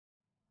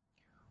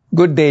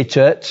Good day,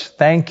 church.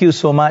 Thank you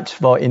so much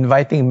for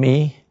inviting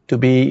me to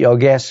be your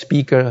guest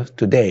speaker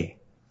today.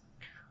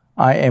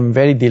 I am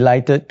very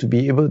delighted to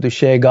be able to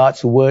share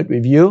God's word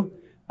with you.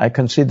 I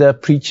consider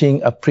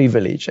preaching a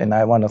privilege, and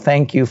I want to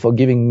thank you for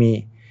giving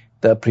me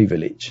the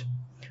privilege.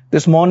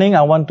 This morning,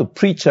 I want to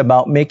preach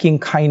about making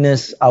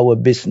kindness our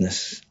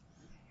business.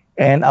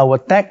 And our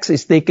text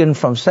is taken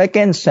from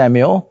 2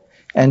 Samuel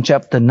and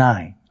chapter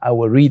 9. I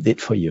will read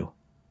it for you.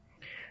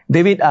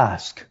 David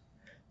asked,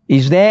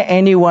 "Is there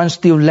anyone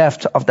still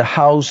left of the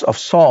house of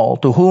Saul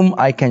to whom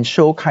I can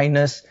show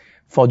kindness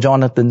for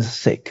Jonathan's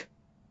sake?"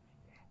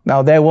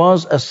 Now there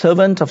was a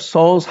servant of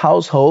Saul's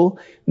household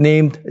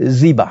named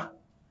Ziba.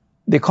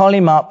 They called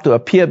him up to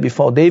appear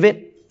before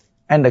David,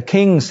 and the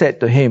king said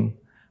to him,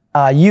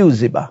 "Are you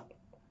Ziba?"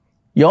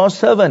 "Your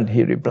servant,"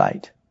 he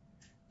replied.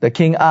 The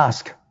king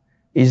asked,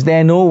 "Is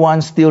there no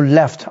one still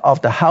left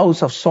of the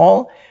house of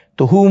Saul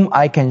to whom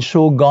I can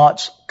show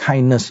God's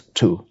kindness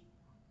to?"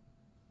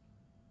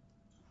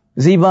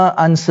 Ziba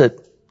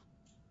answered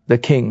the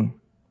king,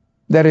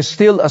 "There is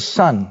still a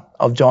son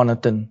of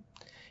Jonathan.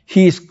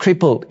 He is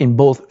crippled in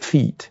both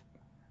feet."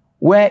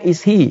 "Where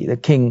is he?" the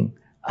king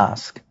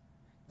asked.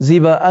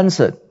 Ziba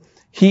answered,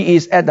 "He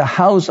is at the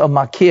house of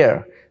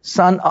Machir,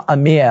 son of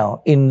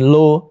Ammiel, in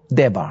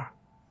Lo-debar."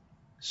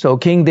 So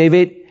King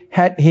David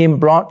had him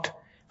brought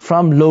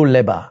from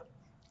Lo-debar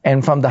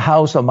and from the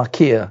house of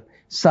Machir,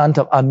 son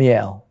of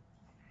Ammiel.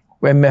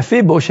 When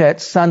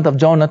Mephibosheth, son of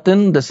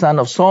Jonathan, the son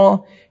of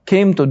Saul,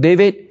 came to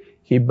David,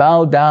 he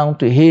bowed down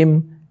to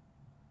him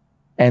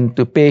and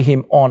to pay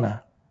him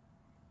honor.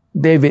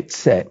 David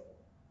said,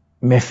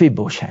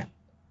 "Mephibosheth."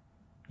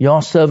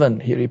 "Your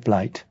servant," he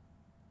replied.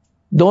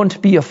 "Don't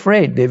be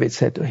afraid," David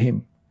said to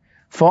him,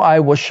 "for I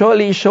will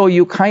surely show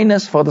you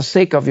kindness for the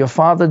sake of your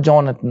father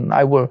Jonathan.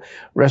 I will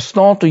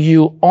restore to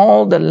you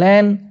all the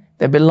land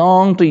that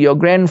belonged to your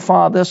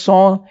grandfather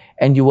Saul,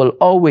 and you will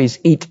always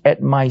eat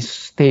at my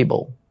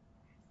table."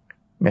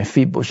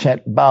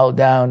 Mephibosheth bowed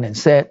down and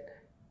said,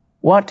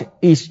 "What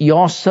is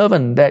your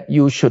servant that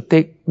you should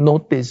take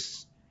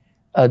notice,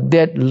 a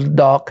dead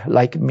dog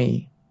like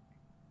me?"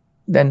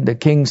 Then the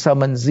king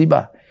summoned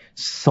Ziba,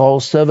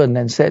 Saul's servant,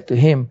 and said to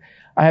him,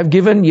 "I have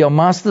given your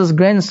master's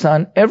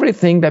grandson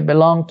everything that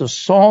belonged to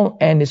Saul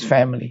and his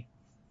family.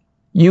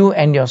 You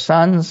and your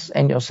sons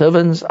and your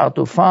servants are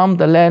to farm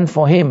the land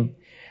for him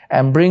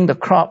and bring the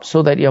crop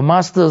so that your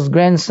master's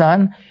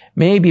grandson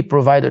may be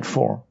provided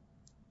for.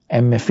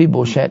 And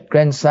Mephibosheth,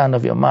 grandson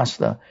of your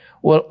master,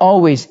 will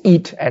always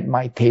eat at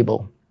my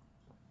table."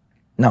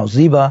 Now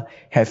Ziba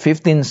had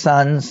 15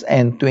 sons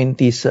and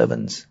 20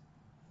 servants.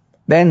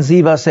 Then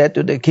Ziba said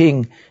to the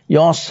king,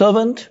 "Your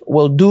servant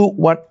will do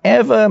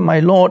whatever my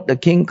lord the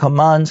king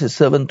commands his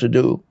servant to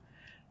do."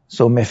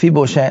 So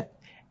Mephibosheth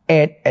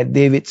ate at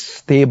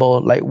David's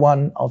table like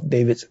one of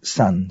David's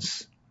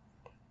sons.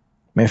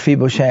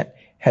 Mephibosheth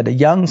had a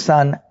young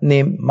son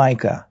named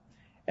Micah,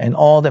 and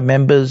all the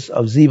members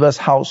of Ziba's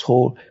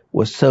household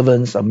were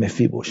servants of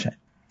Mephibosheth.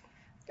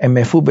 And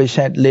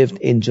Mephibosheth lived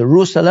in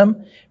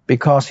Jerusalem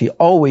because he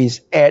always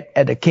ate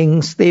at the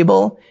king's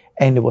table,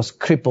 and he was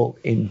crippled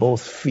in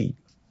both feet.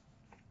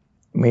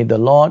 May the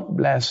Lord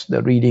bless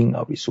the reading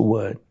of his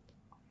word.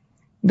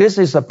 This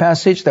is a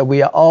passage that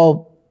we are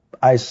all,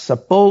 I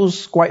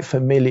suppose, quite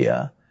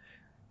familiar.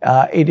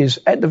 It is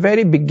at the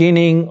very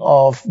beginning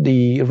of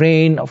the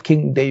reign of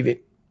King David.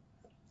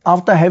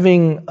 After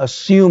having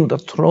assumed the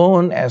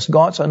throne as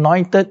God's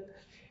anointed,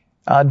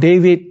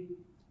 David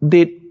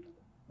did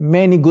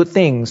many good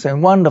things,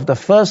 and one of the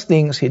first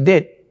things he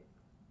did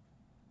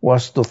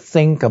was to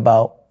think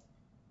about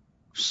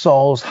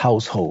Saul's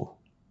household,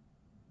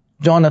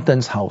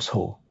 Jonathan's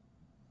household.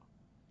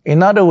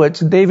 In other words,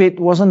 David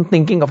wasn't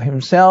thinking of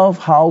himself,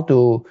 how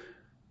to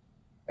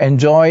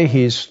enjoy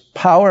his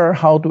power,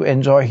 how to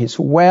enjoy his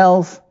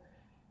wealth.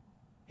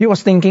 He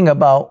was thinking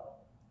about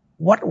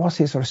what was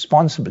his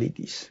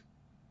responsibilities.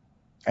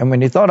 And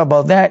when he thought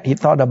about that, he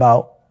thought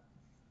about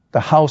the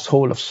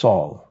household of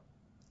Saul.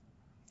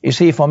 You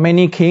see, for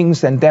many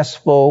kings and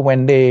despots,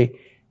 when they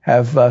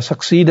have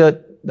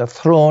succeeded the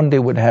throne, they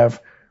would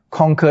have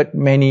conquered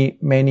many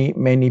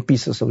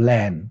pieces of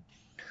land.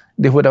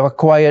 They would have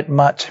acquired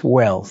much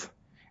wealth,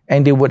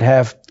 and they would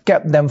have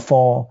kept them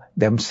for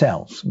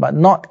themselves. But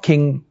not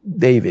King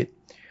David.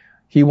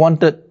 He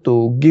wanted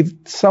to give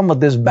some of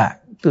this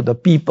back to the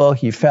people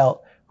he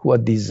felt who were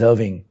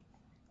deserving.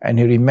 And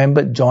he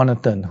remembered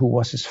Jonathan, who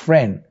was his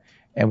friend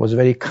and was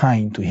very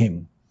kind to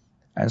him.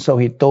 And so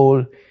he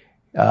told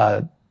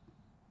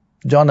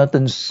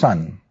Jonathan's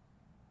son,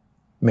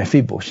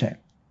 Mephibosheth,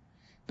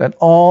 that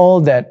all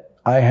that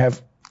I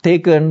have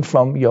taken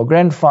from your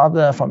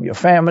grandfather, from your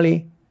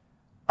family,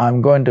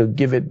 I'm going to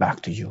give it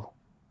back to you.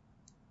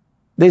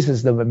 This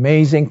is the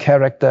amazing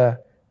character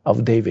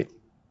of David.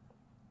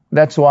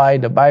 That's why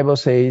the Bible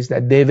says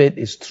that David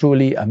is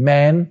truly a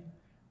man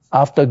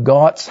after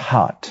God's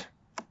heart.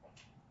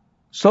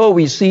 So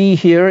we see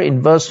here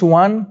in verse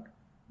 1,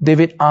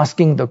 David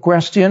asking the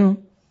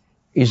question,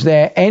 is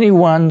there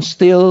anyone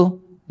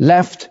still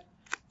left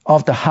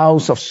of the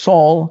house of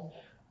Saul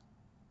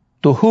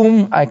to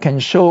whom I can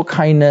show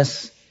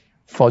kindness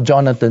for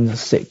Jonathan's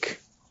sake.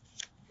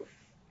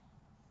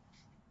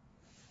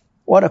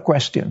 What a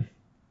question.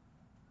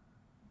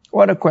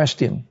 What a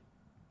question.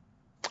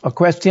 A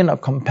question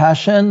of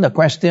compassion, a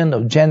question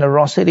of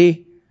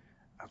generosity,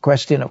 a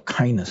question of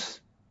kindness.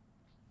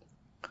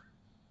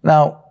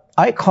 Now,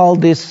 I call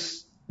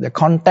this, the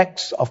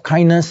context of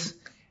kindness,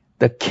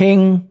 the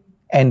king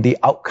and the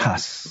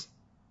outcast.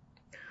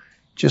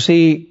 You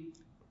see,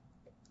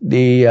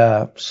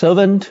 the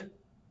servant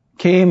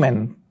came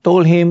and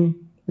told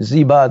him,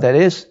 Ziba that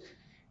is,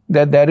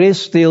 that there is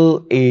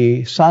still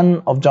a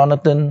son of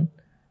Jonathan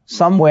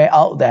somewhere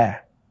out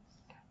there.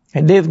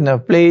 He lived in a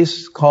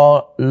place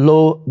called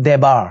Lo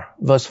Debar,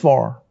 verse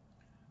 4.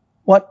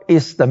 What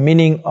is the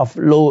meaning of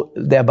Lo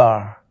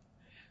Debar?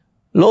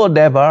 Lo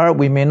Debar,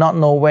 we may not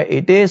know where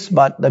it is,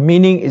 but the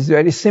meaning is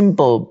very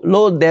simple.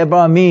 Lo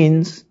Debar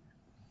means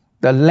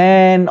the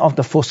land of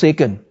the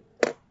forsaken.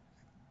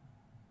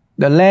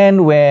 The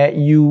land where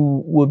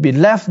you will be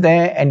left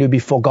there and you'll be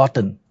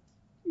forgotten.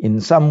 In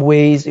some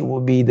ways, it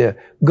will be the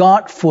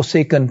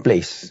God-forsaken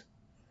place.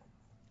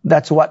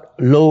 That's what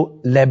Lo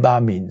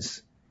Debar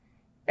means.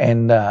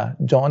 And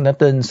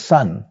Jonathan's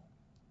son,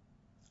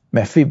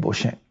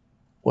 Mephibosheth,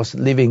 was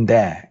living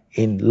there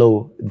in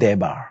Lo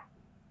Debar.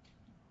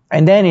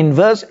 And then in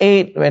verse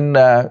 8, when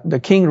the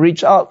king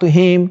reached out to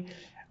him,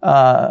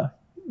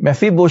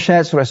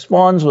 Mephibosheth's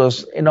response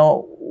was,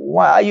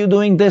 why are you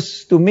doing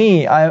this to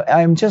me?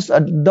 I'm just a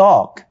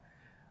dog.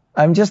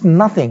 I'm just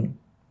nothing.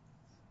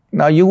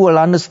 Now you will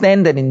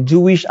understand that in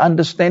Jewish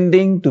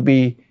understanding, to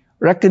be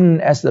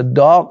reckoned as a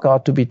dog or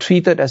to be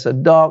treated as a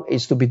dog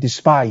is to be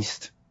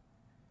despised.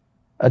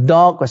 A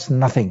dog was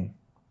nothing.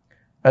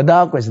 A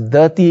dog was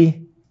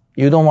dirty.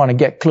 You don't want to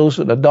get close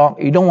to the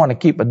dog. You don't want to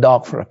keep a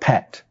dog for a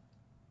pet.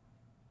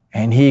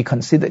 And he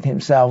considered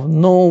himself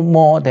no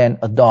more than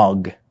a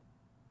dog.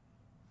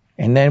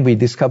 And then we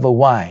discover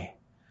why.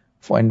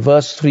 For in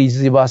verse 3,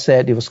 Ziba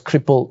said he was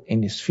crippled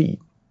in his feet.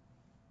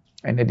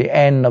 And at the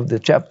end of the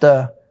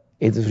chapter,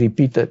 it is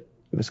repeated,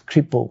 he was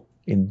crippled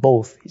in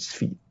both his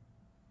feet.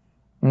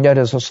 And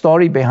there's a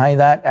story behind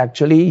that.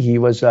 Actually, he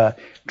was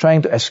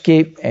trying to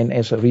escape, and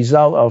as a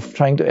result of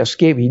trying to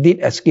escape, he did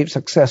escape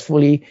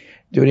successfully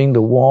during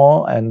the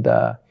war, and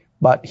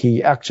but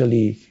he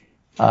actually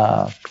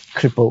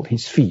crippled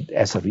his feet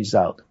as a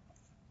result.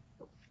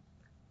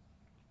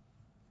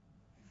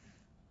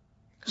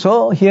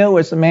 So here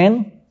was a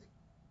man,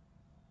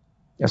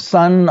 a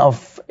son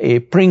of a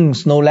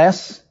prince no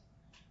less,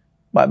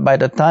 but by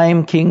the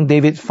time King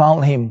David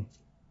found him,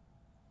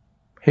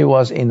 he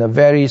was in a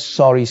very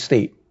sorry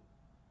state.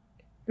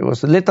 He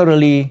was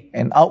literally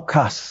an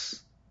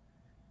outcast.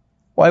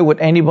 Why would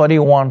anybody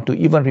want to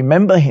even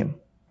remember him?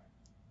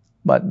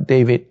 But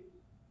David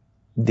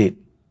did.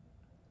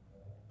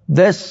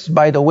 This,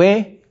 by the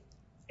way,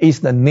 is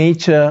the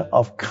nature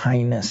of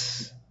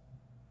kindness.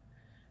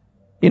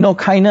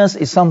 Kindness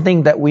is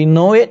something that we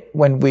know it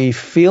when we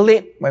feel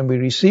it, when we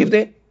receive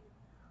it.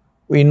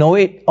 We know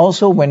it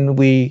also when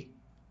we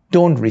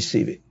don't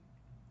receive it.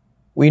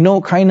 We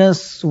know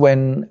kindness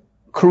when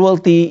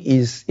cruelty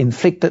is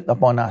inflicted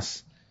upon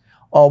us,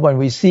 or when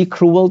we see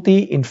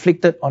cruelty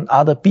inflicted on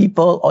other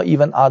people or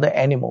even other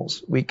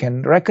animals. We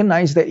can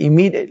recognize that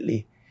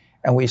immediately,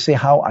 and we say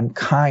how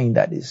unkind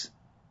that is.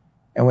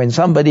 And when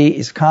somebody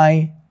is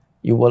kind,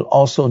 you will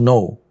also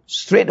know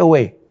straight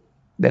away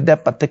that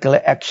that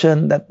particular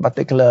action, that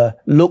particular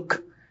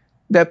look,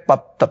 that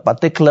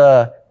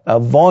particular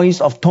voice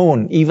of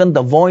tone, even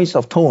the voice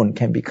of tone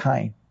can be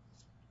kind.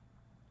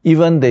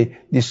 Even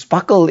the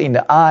sparkle in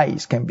the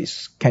eyes can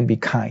be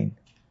kind.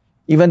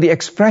 Even the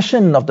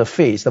expression of the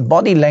face, the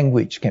body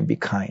language can be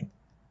kind.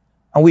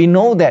 And we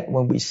know that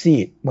when we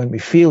see it, when we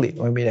feel it,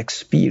 when we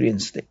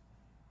experience it.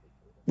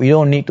 We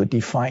don't need to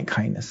define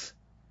kindness.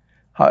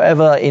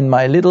 However, in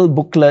my little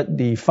booklet,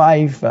 the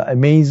 5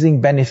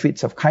 amazing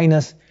benefits of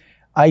kindness,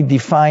 I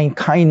define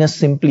kindness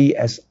simply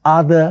as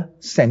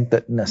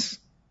other-centeredness.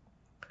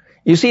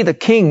 You see, the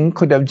king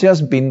could have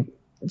just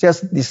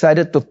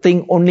decided to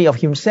think only of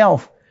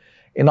himself.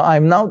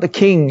 I'm now the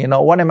king.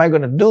 What am I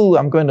going to do?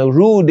 I'm going to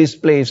rule this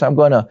place. I'm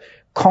going to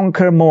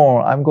conquer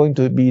more. I'm going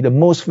to be the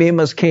most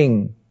famous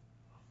king.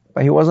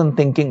 But he wasn't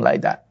thinking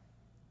like that.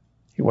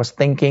 He was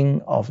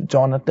thinking of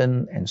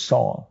Jonathan and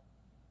Saul.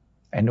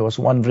 And he was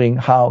wondering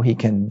how he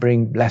can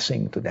bring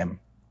blessing to them.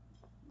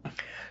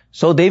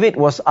 So David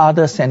was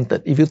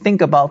other-centered. If you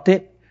think about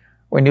it,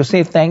 when you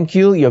say thank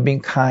you, you're being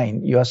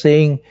kind. You are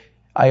saying,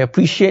 I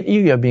appreciate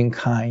you, you're being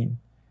kind.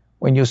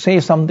 When you say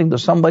something to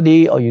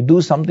somebody or you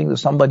do something to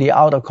somebody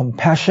out of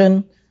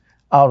compassion,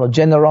 out of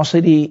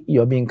generosity,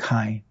 you're being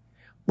kind.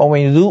 But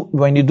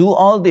when you do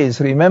all this,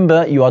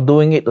 remember you are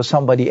doing it to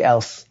somebody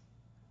else.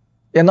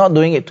 You're not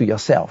doing it to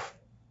yourself.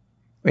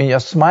 When you're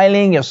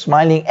smiling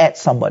at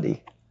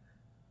somebody.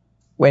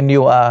 When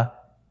you are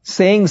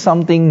saying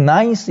something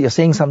nice, you're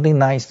saying something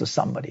nice to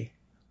somebody.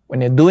 When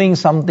you're doing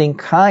something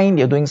kind,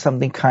 you're doing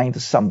something kind to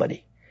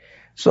somebody.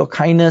 So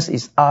kindness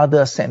is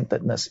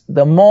other-centeredness.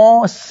 The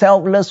more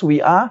selfless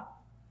we are,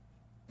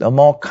 the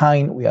more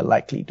kind we are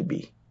likely to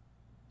be.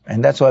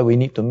 And that's why we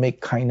need to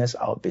make kindness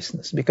our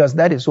business, because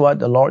that is what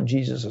the Lord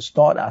Jesus has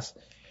taught us,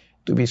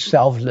 to be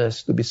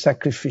selfless, to be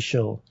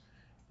sacrificial,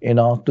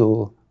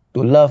 to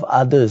love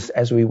others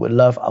as we would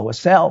love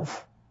ourselves,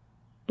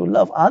 to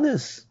love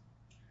others,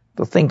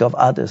 to think of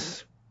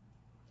others.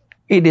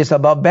 It is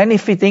about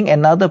benefiting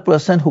another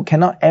person who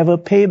cannot ever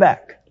pay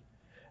back.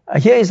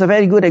 Here is a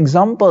very good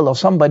example of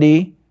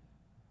somebody,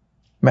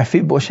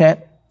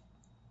 Mephibosheth,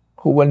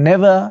 who will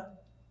never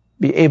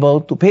be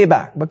able to pay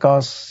back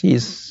because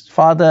his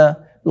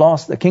father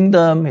lost the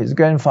kingdom, his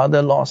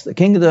grandfather lost the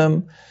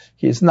kingdom.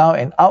 He is now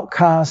an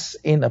outcast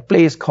in a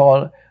place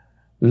called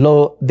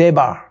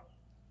Lo-Debar,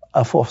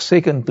 a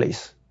forsaken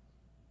place.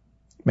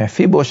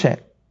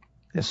 Mephibosheth,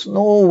 there's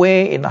no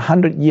way in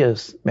 100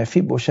 years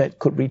Mephibosheth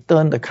could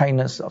return the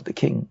kindness of the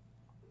king.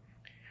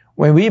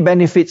 When we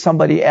benefit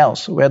somebody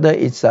else, whether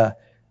it's a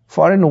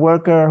foreign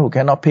worker who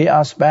cannot pay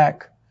us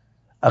back,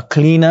 a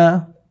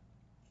cleaner,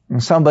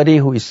 somebody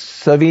who is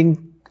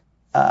serving,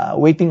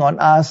 waiting on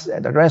us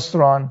at the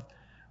restaurant,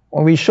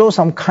 when we show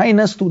some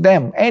kindness to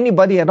them,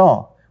 anybody at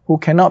all who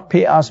cannot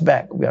pay us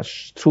back, we are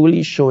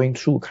truly showing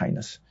true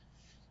kindness.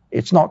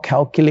 It's not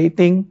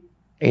calculating,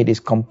 it is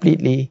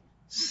completely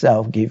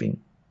self-giving.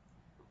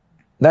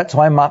 That's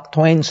why Mark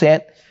Twain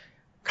said,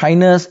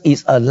 kindness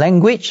is a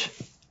language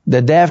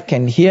the deaf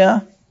can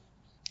hear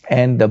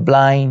and the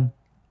blind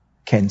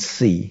can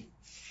see.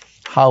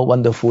 How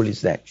wonderful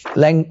is that?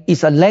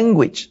 It's a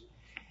language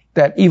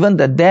that even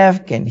the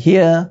deaf can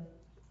hear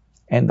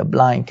and the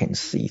blind can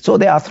see. So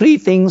there are three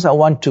things I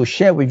want to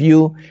share with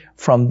you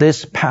from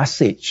this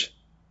passage.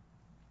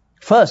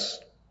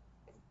 First,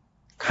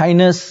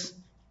 kindness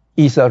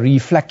is a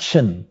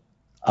reflection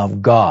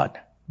of God.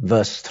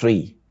 Verse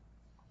 3.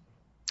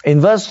 In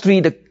verse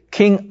 3, the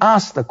king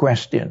asked the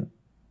question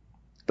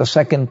the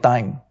second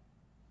time.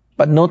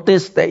 But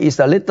notice there is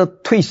a little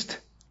twist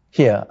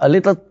here, a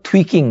little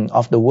tweaking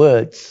of the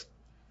words.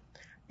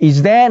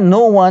 Is there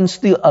no one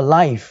still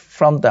alive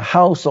from the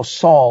house of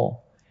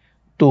Saul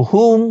to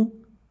whom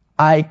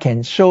I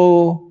can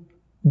show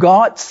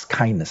God's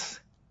kindness?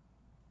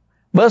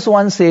 Verse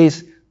 1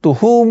 says, to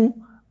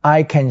whom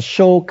I can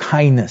show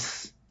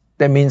kindness.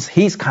 That means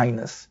His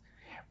kindness.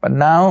 But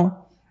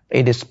now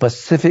it is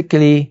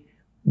specifically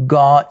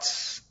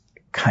God's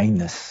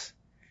kindness.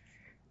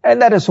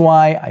 And that is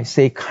why I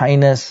say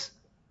kindness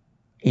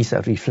is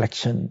a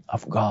reflection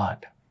of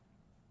God.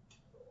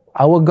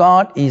 Our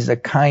God is a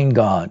kind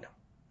God.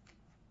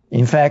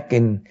 In fact,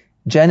 in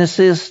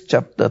Genesis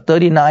chapter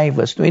 39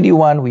 verse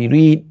 21, we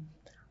read,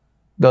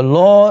 the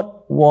Lord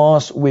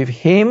was with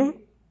him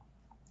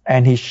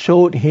and He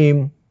showed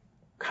him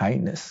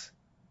kindness.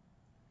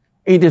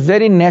 It is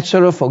very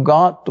natural for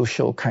God to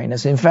show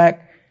kindness. In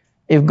fact,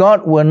 if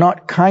God were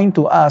not kind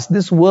to us,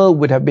 this world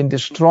would have been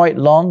destroyed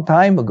long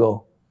time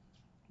ago.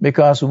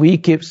 Because we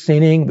keep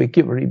sinning, we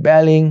keep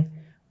rebelling,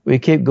 we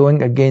keep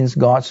going against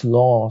God's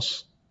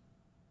laws.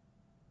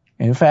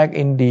 In fact,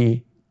 in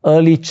the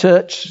early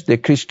church, the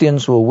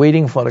Christians were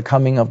waiting for the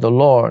coming of the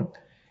Lord.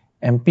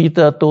 And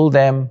Peter told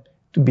them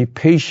to be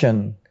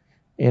patient.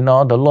 The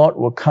Lord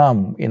will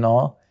come,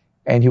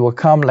 and He will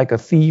come like a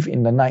thief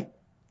in the night.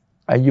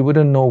 You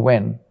wouldn't know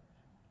when.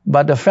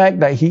 But the fact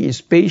that He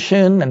is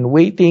patient and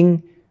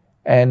waiting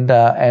and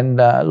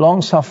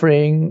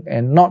long-suffering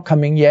and not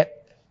coming yet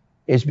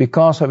is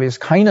because of His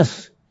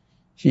kindness.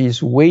 He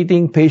is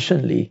waiting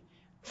patiently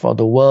for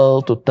the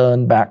world to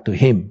turn back to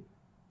Him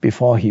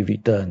before He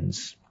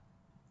returns.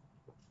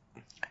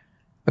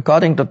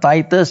 According to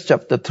Titus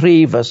chapter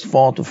 3 verse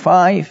 4 to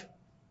 5,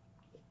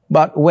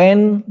 but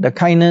when the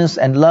kindness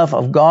and love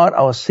of God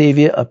our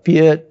Savior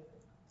appeared,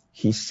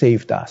 He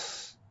saved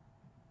us.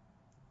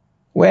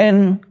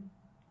 When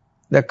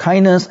the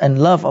kindness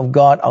and love of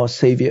God our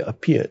Savior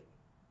appeared.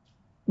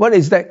 What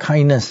is that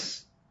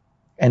kindness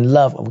and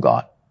love of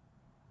God?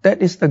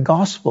 That is the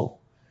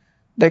gospel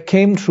that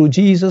came through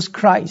Jesus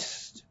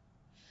Christ.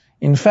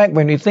 In fact,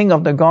 when we think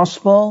of the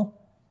gospel,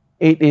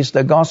 it is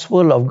the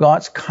gospel of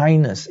God's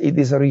kindness. It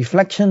is a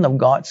reflection of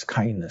God's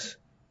kindness.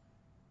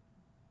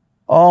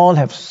 All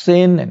have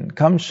sinned and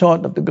come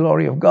short of the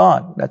glory of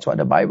God. That's what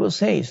the Bible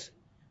says.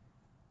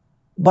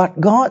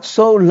 But God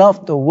so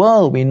loved the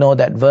world, we know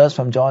that verse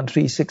from John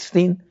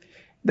 3:16,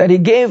 that He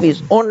gave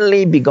His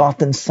only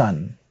begotten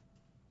Son,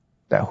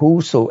 that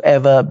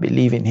whosoever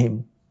believe in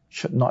Him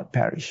should not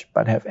perish,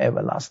 but have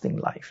everlasting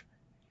life.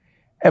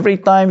 Every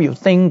time you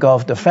think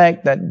of the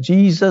fact that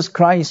Jesus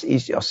Christ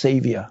is your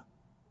Savior,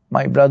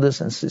 my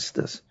brothers and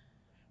sisters,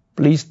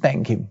 please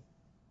thank Him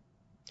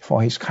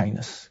for His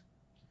kindness.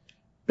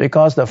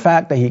 Because the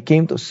fact that He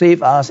came to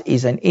save us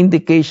is an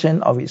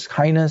indication of His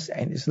kindness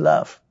and His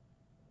love.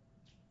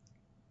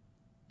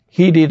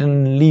 He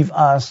didn't leave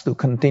us to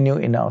continue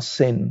in our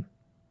sin.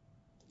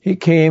 He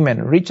came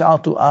and reached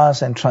out to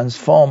us and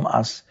transformed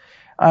us.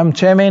 I'm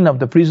chairman of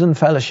the Prison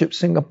Fellowship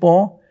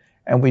Singapore,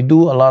 and we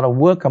do a lot of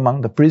work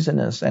among the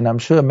prisoners, and I'm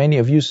sure many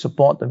of you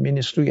support the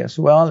ministry as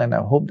well, and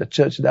I hope the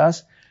church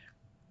does.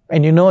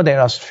 And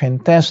there are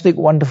fantastic,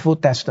 wonderful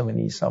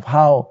testimonies of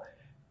how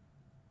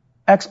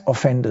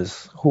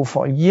ex-offenders who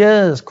for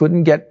years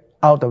couldn't get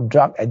out of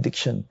drug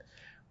addiction,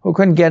 who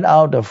couldn't get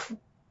out of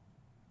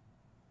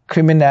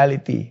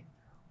criminality,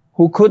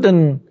 who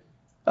couldn't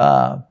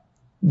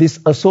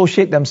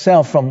disassociate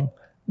themselves from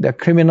their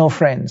criminal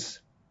friends.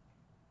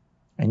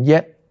 And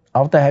yet,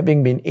 after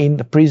having been in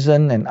the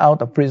prison and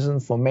out of prison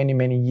for many,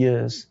 many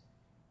years,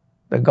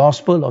 the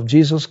gospel of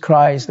Jesus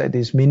Christ that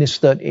is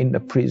ministered in the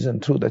prison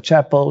through the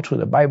chapel, through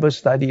the Bible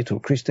study, through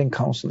Christian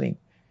counseling,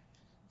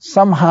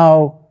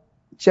 somehow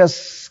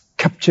just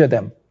capture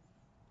them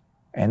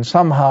and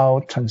somehow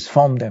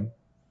transform them.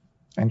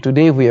 And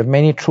today we have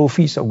many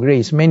trophies of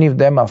grace. Many of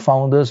them are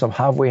founders of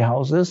halfway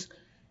houses.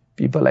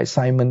 People like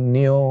Simon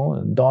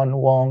Neo, Don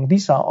Wong.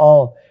 These are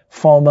all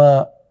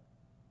former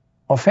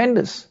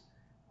offenders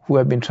who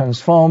have been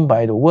transformed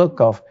by the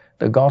work of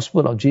the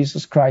gospel of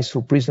Jesus Christ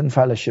through Prison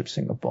Fellowship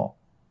Singapore.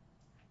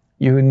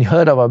 You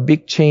heard of a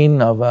big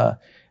chain of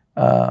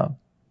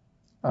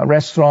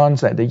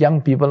restaurants that the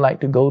young people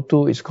like to go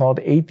to. It's called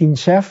 18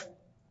 Chef.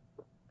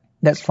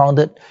 That's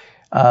founded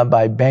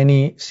by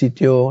Benny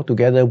Sitio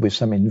together with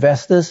some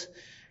investors.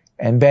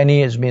 And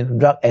Benny has been a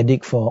drug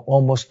addict for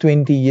almost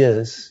 20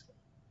 years.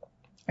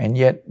 And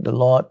yet the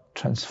Lord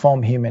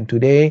transformed him. And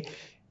today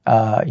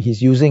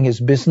he's using his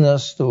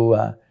business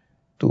to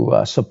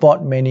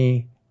support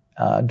many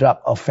drug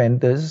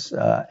offenders,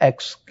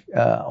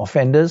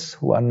 ex-offenders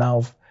who are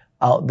now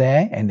out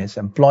there, and has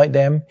employed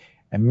them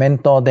and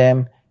mentor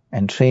them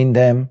and train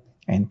them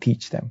and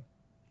teach them.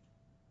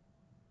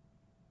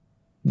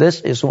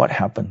 This is what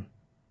happened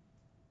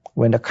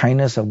when the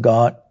kindness of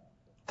God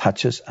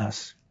touches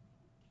us.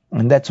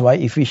 And that's why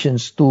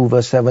Ephesians 2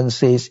 verse 7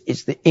 says,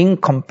 it's the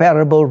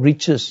incomparable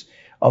riches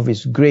of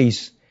His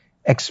grace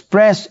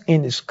expressed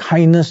in His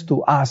kindness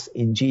to us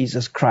in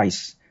Jesus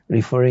Christ,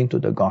 referring to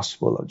the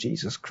gospel of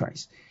Jesus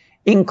Christ.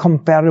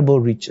 Incomparable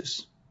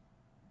riches.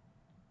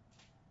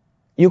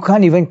 You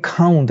can't even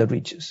count the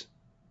riches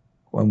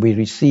when we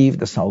receive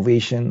the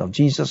salvation of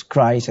Jesus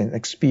Christ and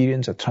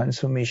experience a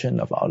transformation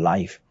of our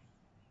life.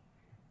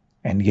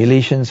 And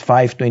Galatians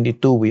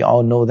 5:22, we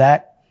all know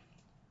that.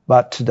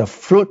 But the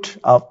fruit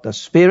of the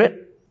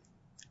Spirit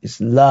is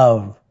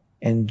love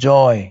and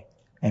joy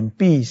and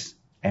peace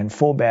and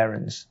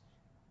forbearance.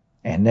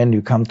 And then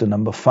you come to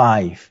number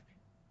 5,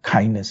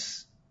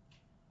 kindness.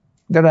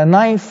 There are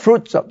 9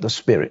 fruits of the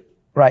Spirit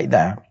right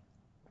there.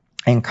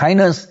 And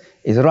kindness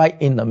is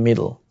right in the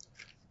middle.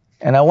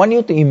 And I want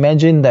you to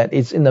imagine that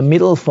it's in the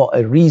middle for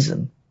a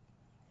reason.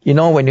 You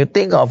know, when you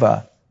think of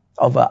an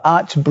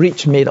arch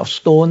bridge made of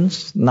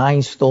stones,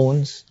 9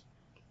 stones,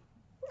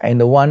 and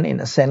the one in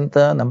the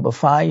center, number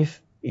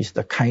 5, is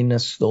the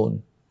kindness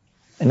stone.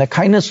 And the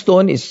kindness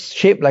stone is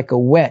shaped like a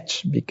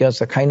wedge because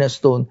the kindness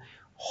stone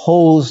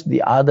holds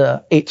the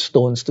other 8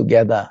 stones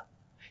together.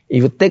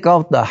 If you take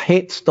off the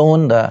head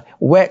stone, the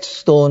wedge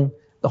stone,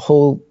 the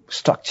whole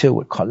structure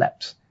would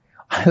collapse.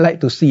 I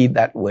like to see it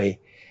that way.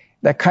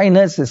 That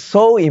kindness is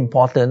so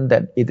important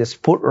that it is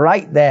put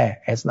right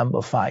there as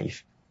number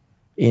 5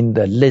 in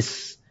the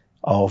list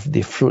of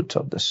the fruit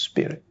of the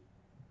Spirit.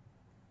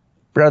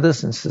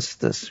 Brothers and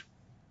sisters,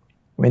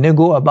 when you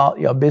go about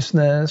your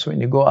business,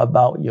 when you go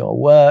about your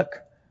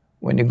work,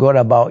 when you go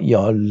about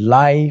your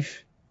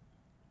life,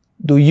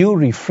 do you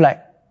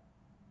reflect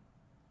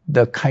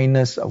the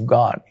kindness of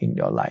God in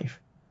your life?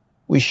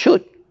 We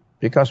should,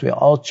 because we are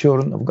all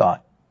children of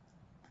God.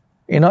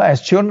 You know,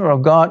 as children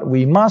of God,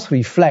 we must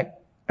reflect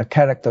a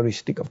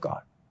characteristic of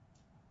God.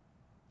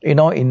 You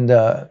know, in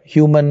the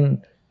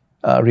human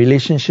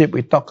relationship,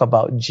 we talk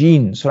about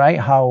genes, right?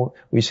 How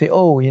we say,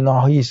 oh, you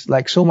know, he's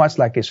like so much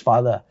like his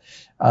father.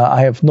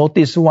 I have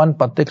noticed one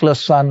particular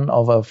son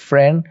of a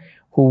friend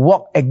who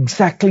walked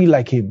exactly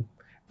like him.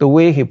 The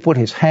way he put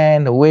his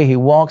hand, the way he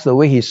walks, the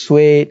way he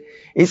swayed,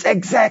 is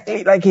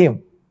exactly like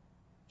him.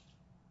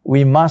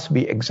 We must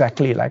be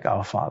exactly like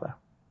our Father,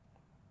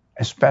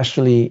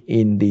 especially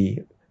in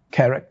the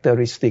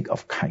characteristic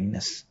of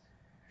kindness.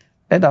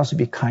 Let us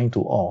be kind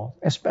to all,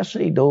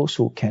 especially those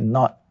who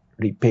cannot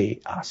repay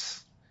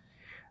us.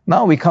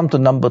 Now we come to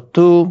number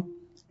 2.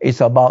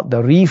 It's about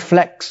the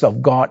reflex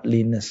of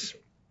godliness.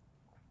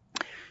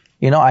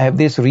 You know, I have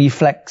this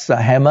reflex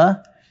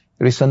hammer.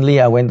 Recently,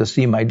 I went to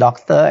see my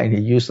doctor and he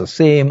used the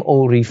same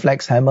old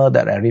reflex hammer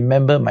that I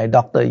remember my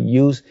doctor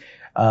used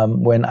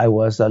when I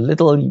was a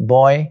little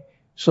boy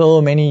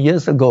so many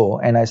years ago.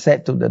 And I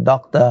said to the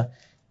doctor,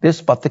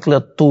 this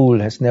particular tool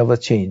has never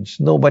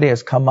changed. Nobody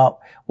has come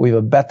up with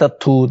a better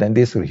tool than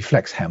this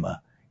reflex hammer.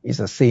 It's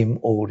the same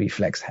old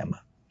reflex hammer,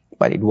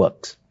 but it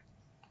works.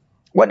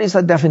 What is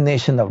the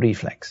definition of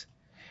reflex?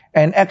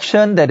 An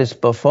action that is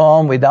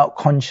performed without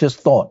conscious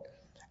thought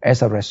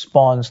as a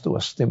response to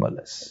a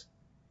stimulus.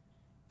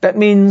 That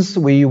means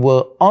we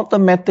will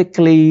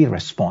automatically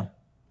respond.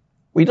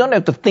 We don't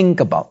have to think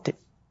about it.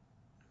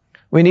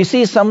 When you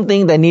see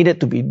something that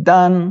needed to be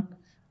done,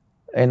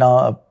 you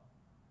know,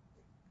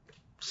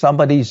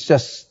 somebody's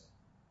just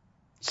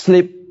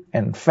slipped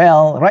and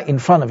fell right in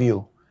front of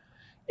you.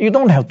 You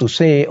don't have to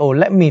say, oh,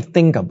 let me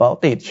think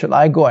about it. Should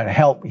I go and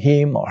help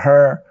him or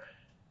her?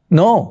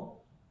 No.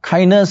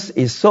 Kindness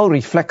is so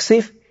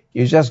reflexive,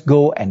 you just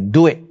go and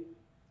do it.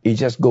 You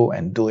just go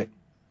and do it.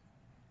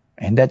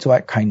 And that's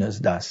what kindness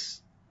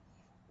does.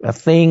 A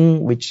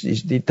thing which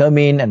is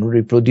determined by and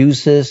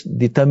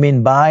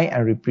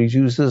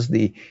reproduces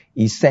the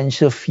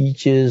essential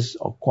features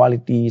or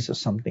qualities of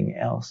something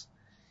else.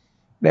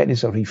 That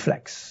is a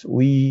reflex.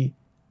 We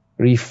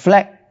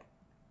reflect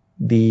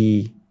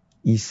the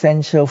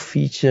essential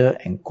feature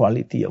and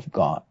quality of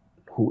God,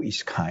 who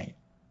is kind.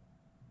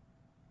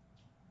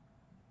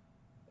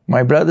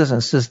 My brothers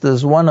and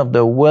sisters, one of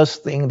the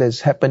worst things that's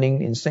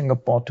happening in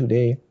Singapore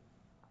today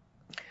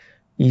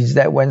is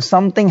that when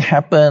something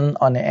happens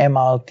on an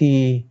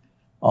MRT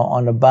or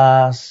on a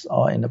bus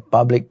or in a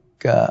public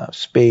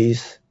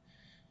space,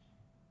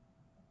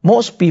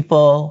 most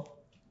people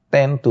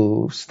tend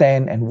to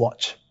stand and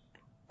watch.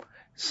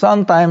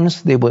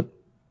 Sometimes they would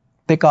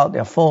take out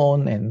their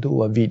phone and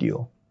do a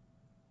video.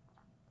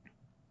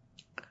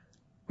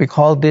 We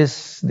call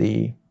this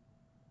the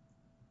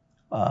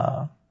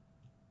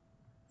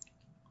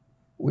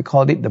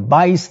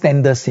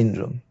bystander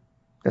syndrome.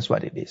 That's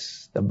what it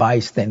is, the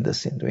bystander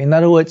syndrome. In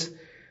other words,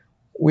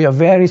 we are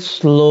very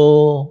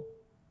slow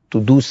to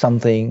do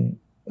something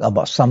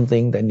about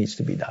something that needs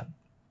to be done.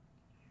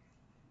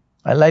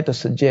 I'd like to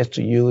suggest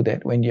to you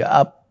that when you're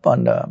up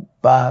on the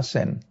bus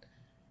and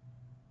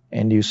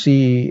you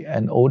see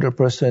an older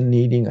person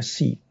needing a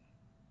seat,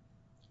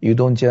 you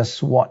don't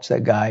just watch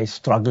that guy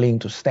struggling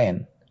to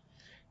stand.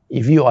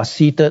 If you are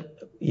seated,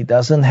 it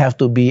doesn't have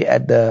to be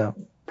at the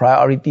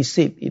priority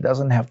seat. It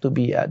doesn't have to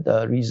be at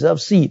the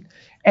reserved seat.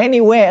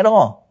 Anywhere at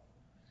all.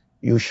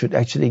 You should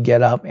actually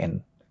get up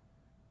and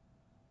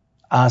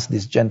ask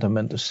this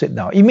gentleman to sit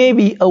down. It may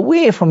be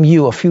away from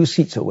you, a few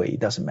seats away. It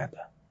doesn't matter.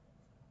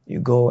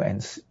 You go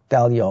and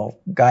tell your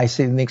guy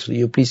sitting next to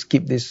you, please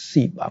keep this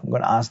seat. I'm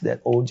going to ask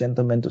that old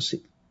gentleman to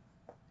sit.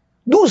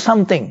 Do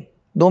something.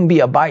 Don't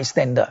be a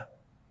bystander.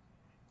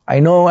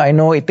 I know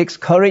it takes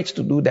courage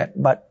to do that,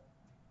 but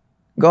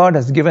God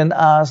has given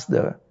us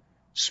the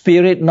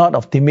spirit not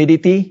of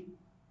timidity,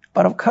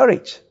 but of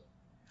courage.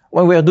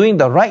 When we are doing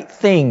the right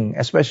thing,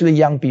 especially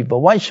young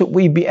people, why should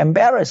we be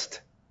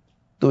embarrassed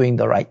doing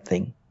the right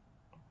thing?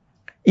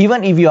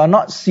 Even if you are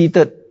not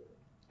seated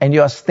and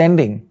you are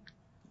standing,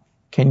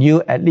 can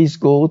you at least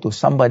go to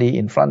somebody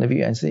in front of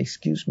you and say,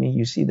 excuse me,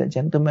 you see that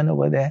gentleman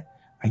over there?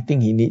 I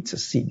think he needs a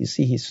seat. You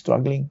see he's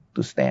struggling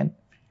to stand.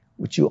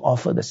 Would you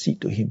offer the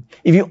seat to him?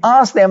 If you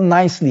ask them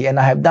nicely, and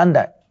I have done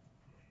that,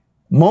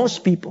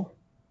 most people,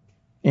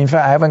 in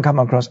fact, I haven't come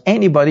across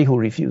anybody who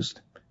refused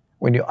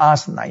when you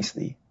ask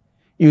nicely.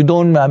 You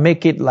don't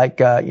make it like,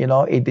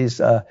 it is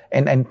an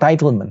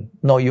entitlement.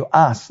 No, you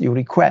ask, you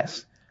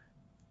request.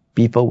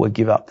 People will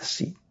give up the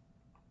seat.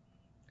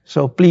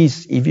 So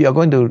please, if you are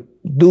going to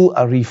do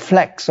a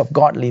reflex of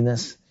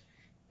godliness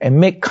and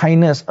make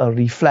kindness a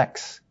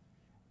reflex,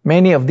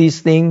 many of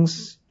these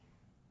things,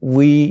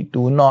 we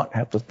do not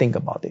have to think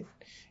about it.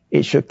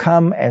 It should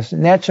come as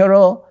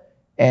natural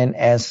and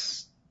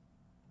as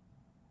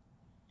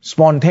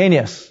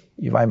spontaneous,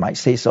 if I might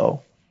say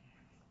so,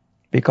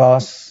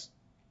 because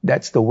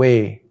that's the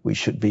way we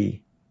should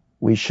be.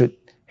 We should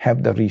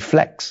have the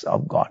reflex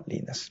of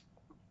godliness.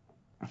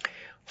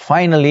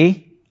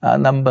 Finally,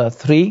 number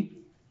 3,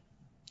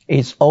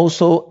 it's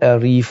also a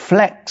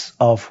reflex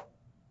of,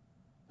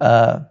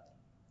 I'll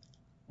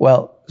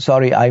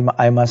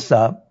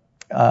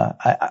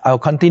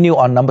continue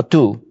on number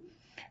 2.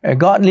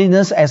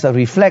 Godliness as a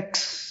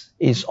reflex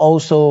is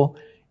also,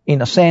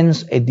 in a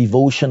sense, a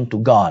devotion to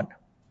God.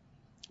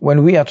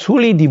 When we are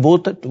truly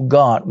devoted to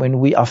God, when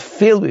we are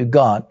filled with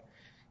God,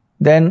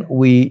 then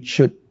we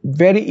should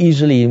very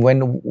easily,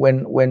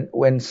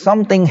 when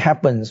something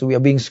happens, we are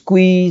being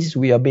squeezed,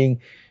 we are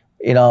being,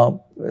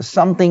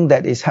 something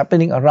that is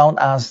happening around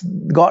us,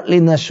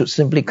 godliness should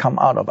simply come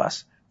out of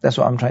us. That's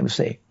what I'm trying to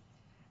say.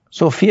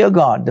 So fear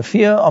God. The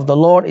fear of the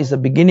Lord is the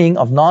beginning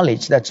of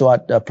knowledge. That's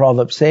what the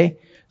Proverbs say.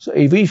 So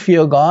if we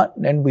fear God,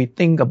 then we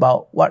think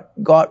about what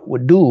God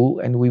would do,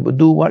 and we would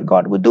do what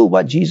God would do,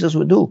 what Jesus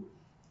would do.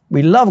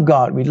 We love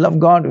God. We love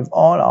God with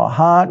all our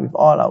heart, with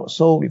all our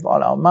soul, with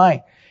all our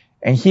mind.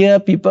 And here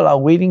people are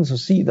waiting to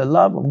see the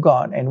love of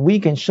God, and we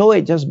can show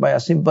it just by a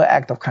simple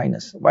act of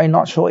kindness. Why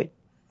not show it?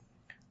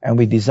 And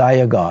we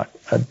desire God.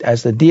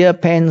 As the deer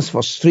pants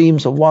for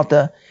streams of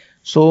water,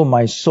 so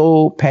my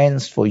soul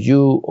pants for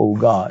you, O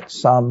God.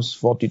 Psalms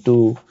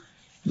 42,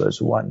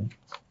 verse 1.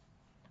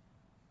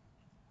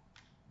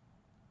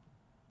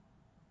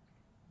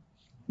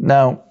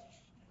 Now,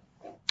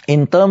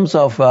 in terms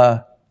of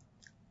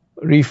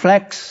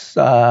reflex,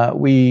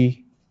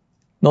 we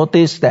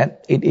notice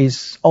that it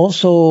is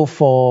also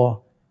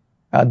for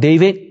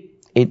David,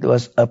 it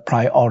was a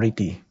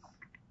priority.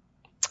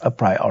 A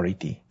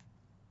priority.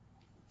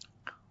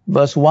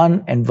 Verse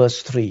 1 and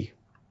verse 3.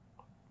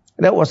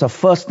 That was the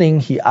first thing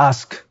he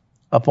asked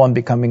upon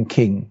becoming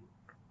king.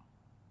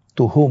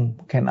 To whom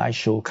can I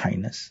show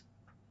kindness?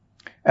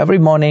 Every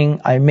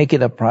morning I make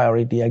it a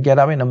priority. I get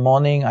up in the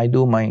morning, I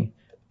do my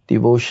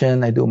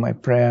devotion, I do my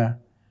prayer.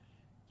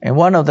 And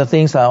one of the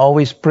things I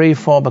always pray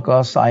for,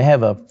 because I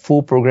have a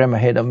full program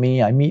ahead of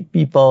me, I meet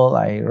people,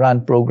 I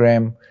run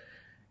program,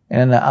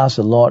 And I ask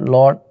the Lord,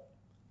 Lord,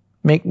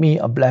 make me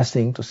a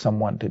blessing to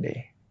someone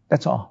today.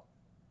 That's all.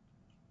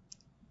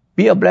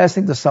 Be a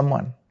blessing to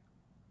someone.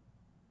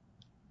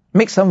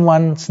 Make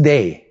someone's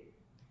day.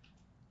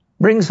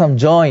 Bring some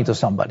joy to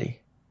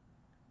somebody.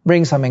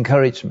 Bring some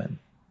encouragement.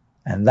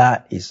 And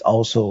that is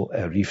also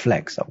a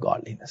reflex of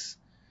godliness.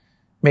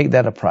 Make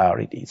that a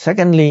priority.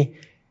 Secondly,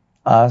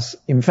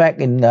 in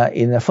fact, in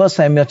 1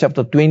 Samuel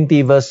chapter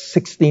 20, verse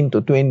 16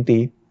 to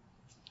 20,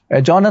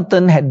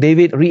 Jonathan had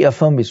David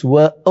reaffirm his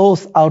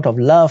oath out of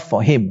love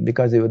for him,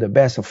 because they were the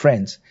best of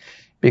friends,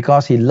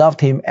 because he loved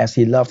him as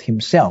he loved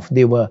himself.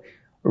 They were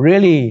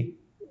really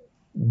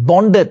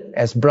bonded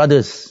as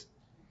brothers.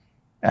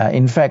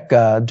 In fact,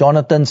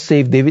 Jonathan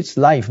saved David's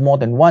life more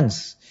than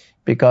once,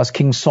 because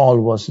King Saul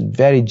was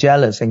very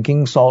jealous, and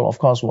King Saul, of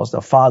course, was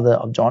the father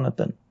of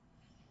Jonathan.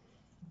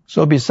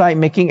 So beside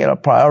making it a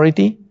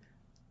priority,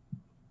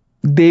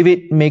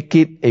 David make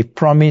it a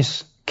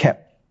promise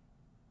kept.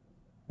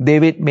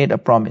 David made a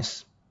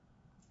promise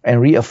and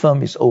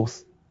reaffirmed his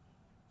oath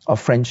of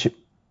friendship.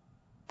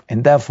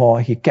 And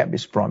therefore, he kept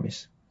his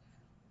promise.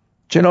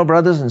 You know,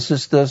 brothers and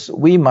sisters,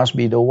 we must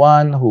be the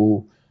one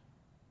who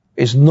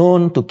is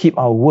known to keep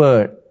our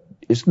word,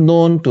 is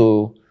known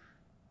to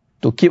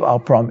keep our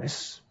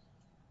promise.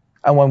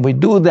 And when we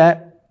do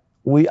that,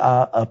 we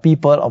are a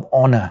people of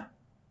honor.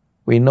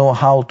 We know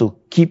how to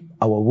keep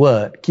our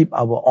word, keep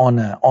our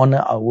honor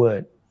our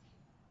word.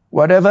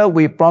 Whatever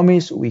we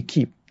promise, we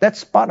keep.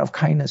 That's part of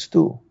kindness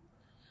too.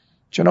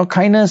 You know,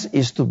 kindness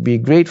is to be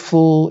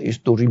grateful, is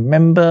to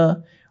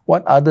remember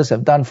what others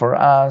have done for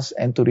us,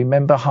 and to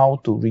remember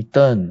how to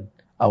return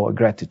our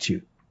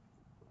gratitude.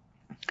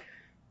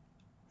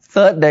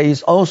 Third, there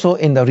is also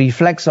in the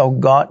reflex of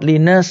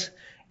godliness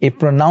a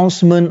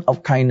pronouncement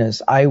of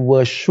kindness. I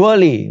will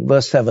surely,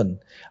 verse 7,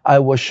 I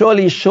will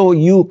surely show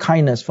you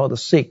kindness for the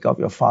sake of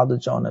your father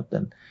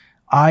Jonathan.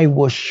 I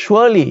will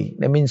surely,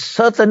 that means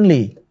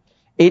certainly.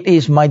 It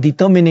is my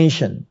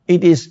determination.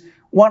 It is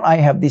what I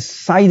have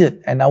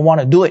decided, and I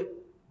want to do it.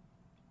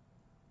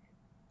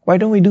 Why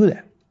don't we do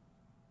that?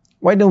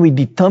 Why don't we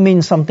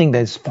determine something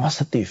that is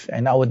positive,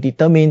 and I will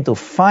determine to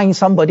find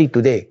somebody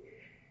today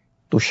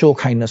to show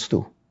kindness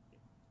to?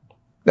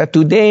 That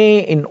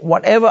today, in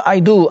whatever I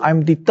do,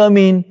 I'm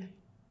determined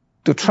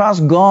to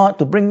trust God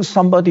to bring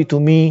somebody to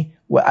me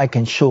where I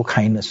can show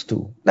kindness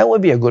to. That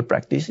would be a good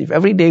practice. If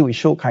every day we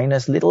show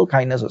kindness, little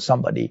kindness to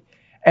somebody,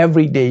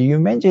 every day, you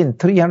imagine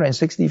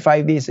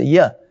 365 days a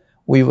year,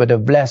 we would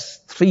have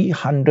blessed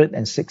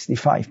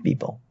 365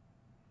 people.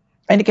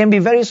 And it can be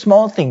very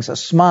small things, a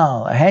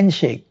smile, a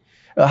handshake,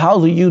 a how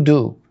do you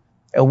do,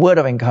 a word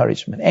of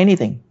encouragement,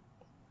 anything.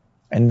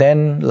 And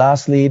then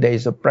lastly, there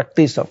is a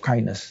practice of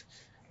kindness.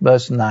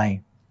 Verse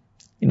 9.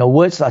 You know,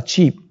 words are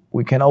cheap.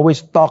 We can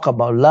always talk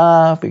about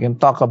love. We can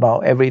talk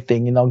about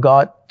everything. You know,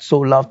 God so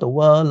loved the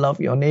world, love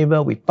your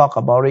neighbor. We talk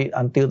about it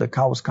until the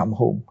cows come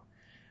home.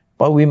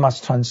 But we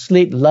must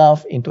translate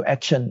love into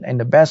action. And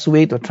the best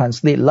way to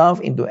translate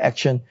love into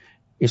action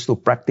is to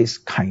practice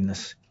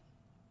kindness.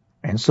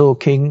 And so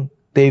King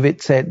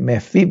David said,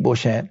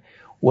 Mephibosheth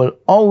will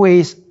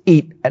always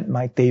eat at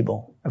my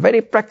table. A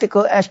very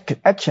practical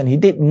action. He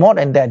did more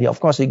than that. Of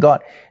course, he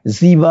got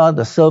Ziba,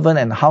 the servant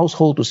and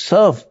household, to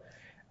serve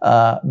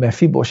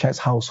Mephibosheth's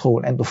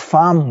household and to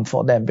farm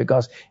for them,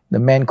 because the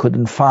man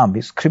couldn't farm.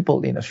 He's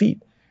crippled in the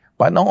feet.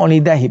 But not only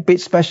that, he paid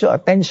special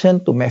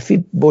attention to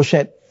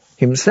Mephibosheth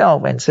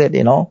himself and said,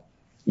 you know,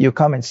 you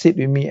come and sit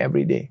with me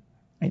every day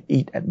and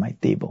eat at my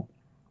table.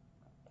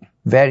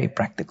 Very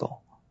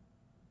practical.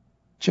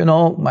 You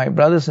know, my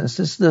brothers and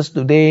sisters,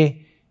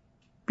 today,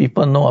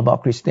 people know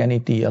about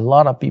Christianity. A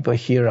lot of people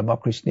hear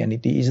about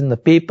Christianity. It's in the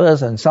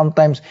papers, and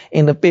sometimes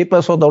in the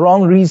papers for the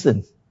wrong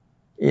reason.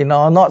 You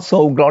know, not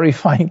so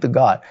glorifying to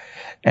God.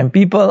 And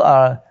people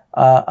are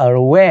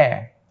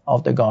aware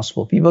of the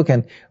gospel. People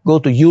can go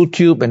to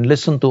YouTube and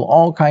listen to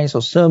all kinds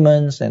of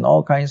sermons and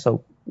all kinds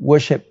of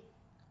worship.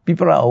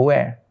 People are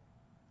aware.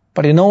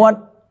 But you know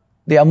what?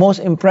 They are most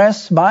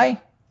impressed by?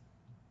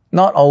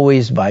 Not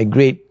always by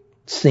great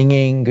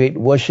singing, great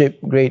worship,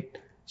 great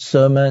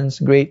sermons,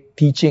 great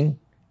teaching.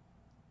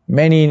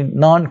 Many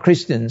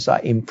non-Christians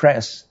are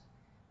impressed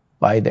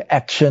by the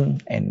action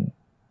and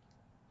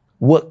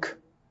work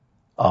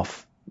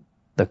of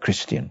the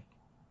Christian,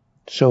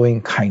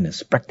 showing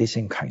kindness,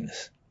 practicing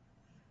kindness.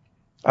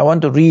 I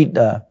want to read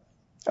a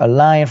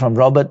line from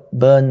Robert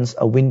Burns'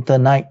 A Winter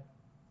Night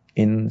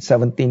in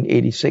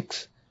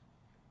 1786.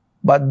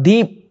 But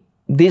deep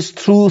this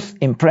truth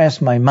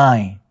impressed my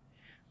mind.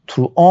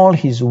 Through all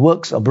his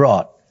works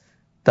abroad,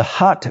 the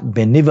heart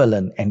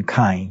benevolent and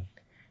kind,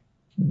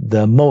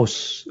 the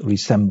most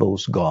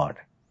resembles God.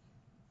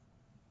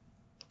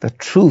 The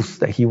truth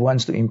that he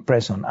wants to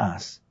impress on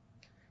us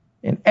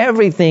in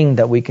everything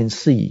that we can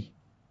see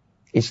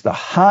is the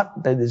heart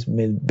that is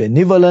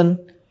benevolent,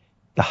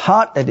 the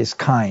heart that is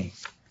kind.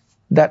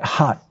 That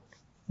heart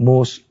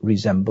most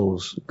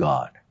resembles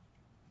God.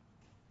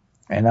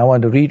 And I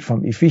want to read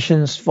from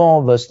Ephesians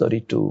 4 verse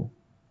 32.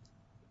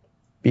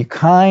 Be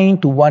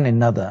kind to one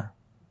another,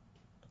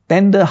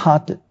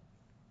 tender-hearted,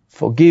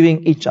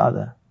 forgiving each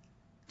other,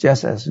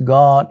 just as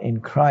God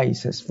in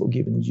Christ has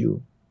forgiven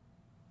you.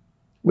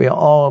 We are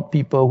all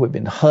people who have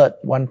been hurt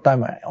one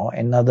time or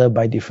another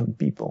by different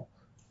people.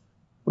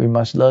 We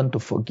must learn to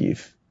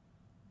forgive,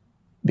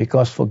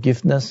 because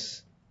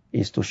forgiveness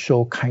is to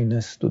show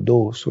kindness to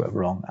those who have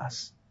wronged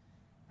us.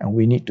 And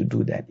we need to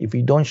do that. If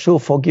we don't show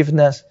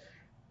forgiveness,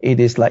 it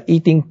is like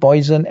eating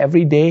poison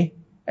every day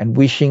and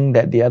wishing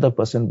that the other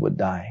person would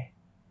die.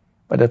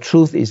 But the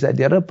truth is that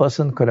the other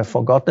person could have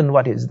forgotten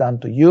what he's done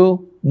to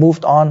you,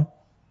 moved on,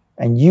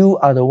 and you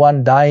are the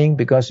one dying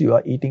because you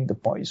are eating the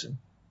poison.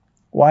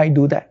 Why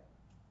do that?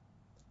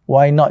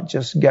 Why not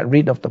just get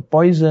rid of the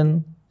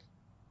poison?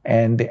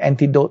 And the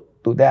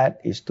antidote to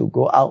that is to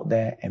go out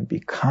there and be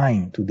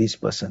kind to this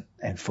person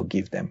and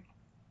forgive them.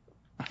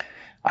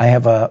 I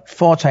have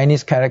 4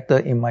 Chinese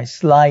characters in my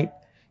slide.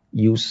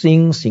 有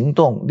心行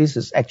动. This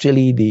is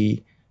actually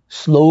the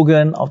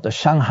slogan of the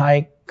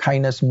Shanghai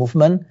Kindness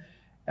Movement.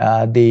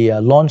 They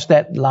launched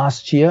that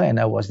last year, and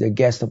I was their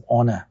guest of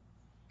honor.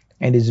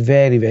 And it's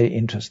very, very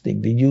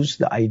interesting. They use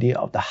the idea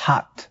of the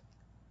heart.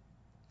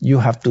 You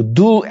have to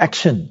do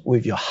action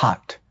with your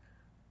heart,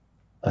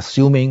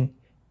 assuming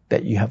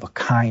that you have a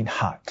kind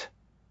heart.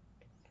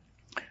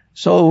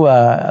 So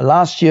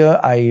last year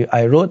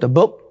I wrote a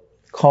book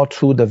called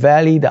Through the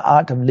Valley, The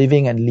Art of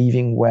Living and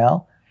Living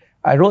Well.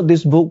 I wrote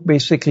this book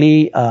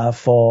basically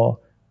for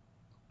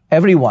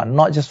everyone,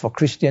 not just for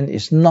Christians.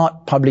 It's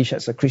not published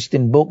as a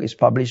Christian book. It's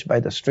published by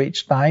the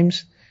Straits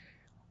Times.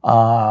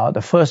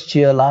 The first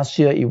year, last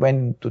year, it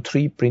went to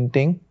 3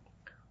 printing.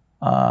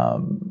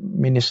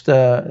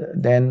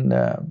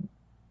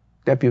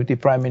 Deputy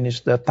Prime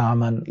Minister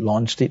Tharman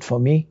launched it for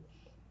me.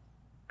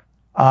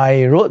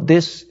 I wrote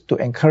this to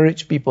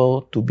encourage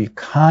people to be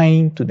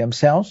kind to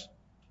themselves,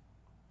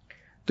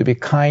 to be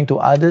kind to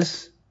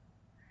others,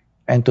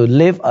 and to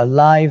live a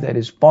life that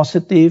is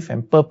positive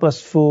and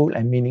purposeful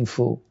and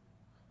meaningful,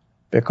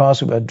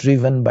 because we are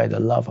driven by the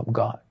love of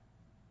God,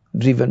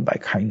 driven by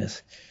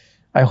kindness.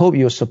 I hope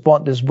you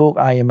support this book.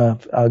 I am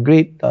a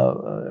great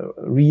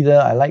reader.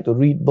 I like to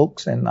read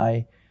books, and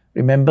I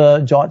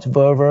remember George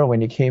Verver, when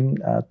he came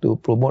to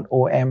promote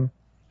OM,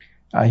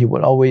 he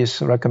would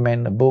always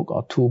recommend a book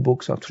or 2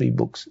 books or 3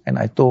 books. And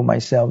I told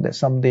myself that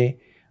someday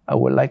I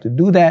would like to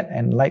do that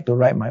and like to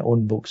write my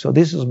own book. So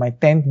this is my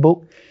 10th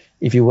book.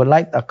 If you would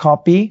like a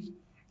copy,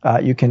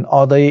 you can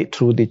order it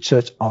through the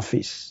church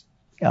office.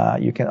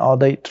 You can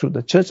order it through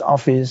the church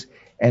office,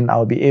 and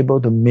I'll be able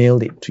to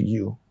mail it to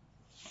you.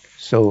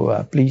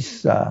 So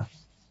please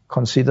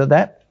consider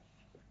that.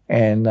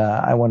 And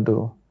I want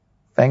to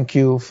thank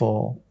you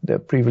for the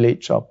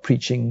privilege of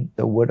preaching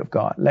the Word of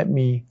God. Let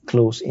me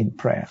close in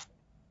prayer.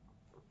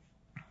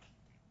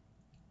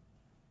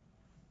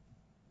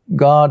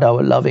 God,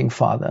 our loving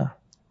Father,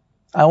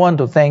 I want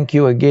to thank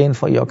you again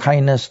for your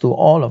kindness to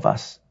all of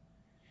us.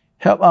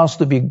 Help us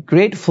to be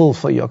grateful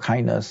for your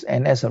kindness,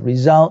 and as a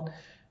result,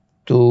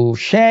 to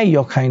share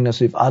your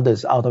kindness with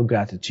others out of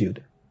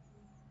gratitude.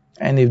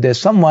 And if there's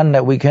someone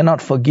that we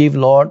cannot forgive,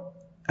 Lord,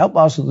 help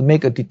us to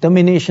make a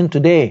determination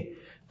today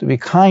to be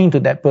kind to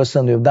that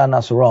person who have done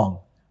us wrong,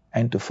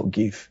 and to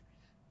forgive,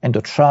 and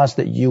to trust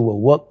that you will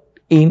work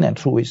in and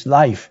through his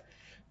life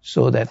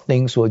so that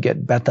things will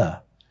get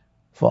better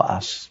for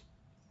us.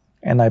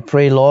 And I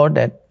pray, Lord,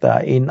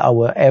 that in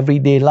our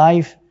everyday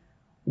life,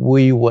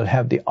 we will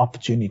have the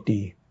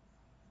opportunity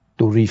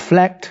to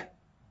reflect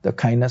the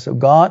kindness of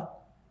God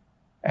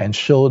and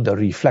show the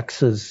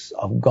reflexes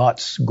of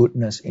God's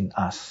goodness in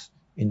us,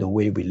 in the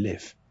way we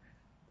live.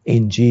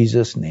 In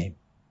Jesus' name,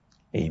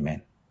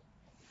 amen.